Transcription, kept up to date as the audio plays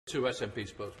To SNP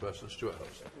spokesperson Stewart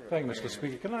Hosie. Thank you, Mr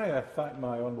Speaker. Can I thank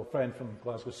my honourable friend from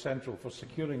Glasgow Central for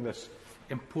securing this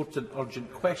important,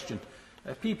 urgent question?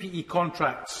 PPE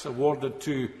contracts awarded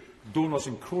to donors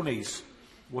and cronies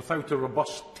without a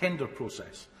robust tender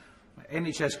process.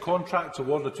 NHS contracts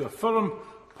awarded to a firm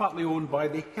partly owned by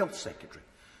the Health Secretary.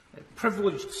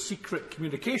 Privileged secret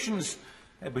communications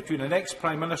between an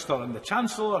ex-Prime Minister and the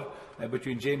Chancellor,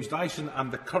 between James Dyson and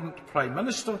the current Prime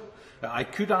Minister. I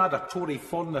could add a Tory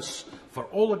fondness for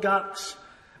oligarchs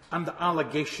and the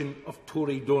allegation of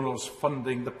Tory donors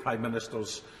funding the Prime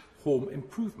Minister's home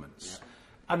improvements.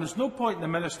 And there's no point in the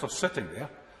Minister sitting there,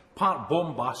 part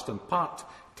bombast and part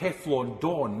Teflon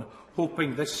Dawn,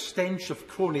 hoping this stench of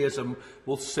cronyism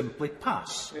will simply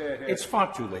pass. It's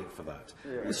far too late for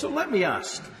that. So let me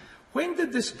ask, when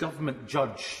did this government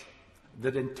judge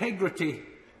that integrity,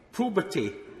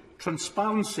 probity,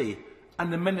 transparency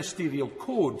and the ministerial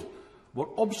code were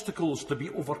obstacles to be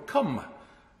overcome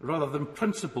rather than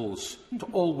principles to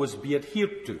always be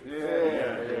adhered to?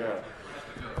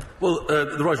 Well,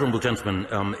 the right honourable gentleman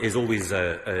is always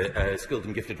a skilled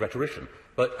and gifted rhetorician.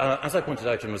 But as I pointed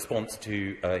out in response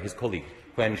to his colleague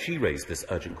when she raised this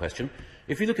urgent question,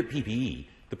 if you look at PPE,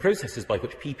 the processes by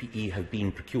which PPE have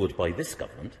been procured by this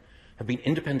government have been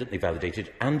independently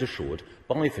validated and assured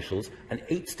by officials, an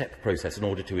 8-step process in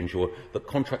order to ensure that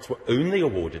contracts were only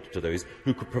awarded to those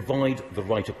who could provide the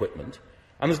right equipment.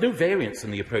 And there's no variance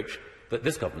in the approach that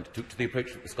this government took to the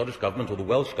approach that the Scottish Government or the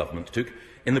Welsh Government took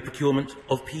in the procurement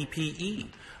of PPE.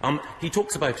 He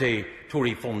talks about a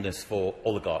Tory fondness for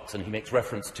oligarchs, and he makes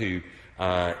reference to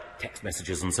text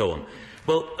messages and so on.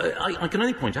 Well, I can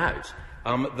only point out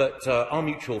that our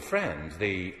mutual friend,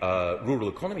 the Rural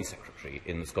Economy Secretary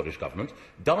in the Scottish Government,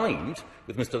 dined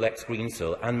with Mr Lex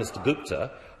Greensill and Mr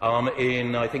Gupta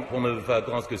in, I think, one of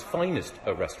Glasgow's finest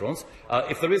restaurants.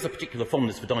 If there is a particular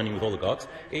fondness for dining with oligarchs,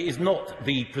 it is not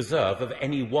the preserve of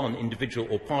any one individual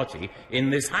or party in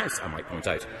this House, I might point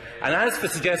out. And as for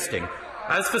suggesting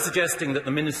that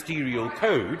the ministerial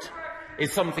code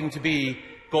is something to be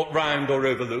got round or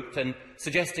overlooked, and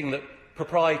suggesting that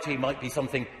propriety might be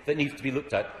something that needs to be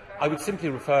looked at, I would simply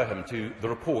refer him to the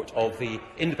report of the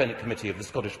Independent Committee of the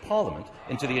Scottish Parliament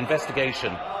into the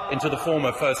investigation into the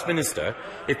former First Minister.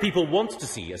 If people want to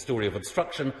see a story of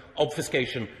obstruction,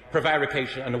 obfuscation,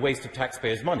 prevarication and a waste of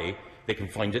taxpayers' money, they can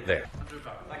find it there. Thank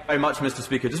you very much, Mr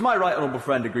Speaker. Does my right honourable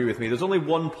friend agree with me? There's only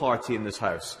one party in this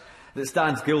House that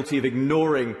stands guilty of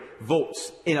ignoring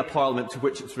votes in a parliament to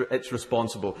which it's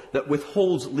responsible, that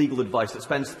withholds legal advice, that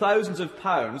spends thousands of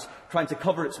pounds trying to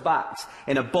cover its backs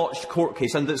in a botched court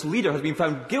case, and its leader has been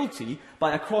found guilty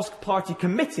by a cross-party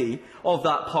committee of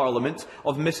that parliament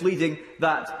of misleading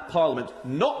that parliament.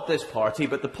 Not this party,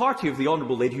 but the party of the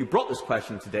honourable lady who brought this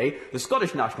question today, the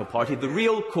Scottish National Party, the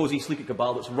real cosy sleeky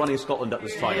cabal that's running Scotland at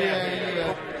this time.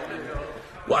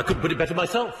 Well, I couldn't put it better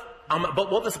myself.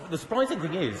 But what the surprising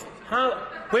thing is,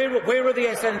 where are the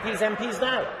SNP's MPs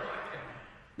now?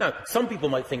 Now, some people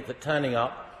might think that turning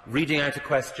up, reading out a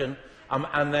question,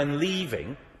 and then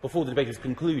leaving before the debate is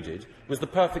concluded was the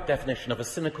perfect definition of a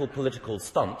cynical political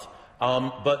stunt,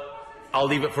 but I'll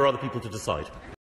leave it for other people to decide.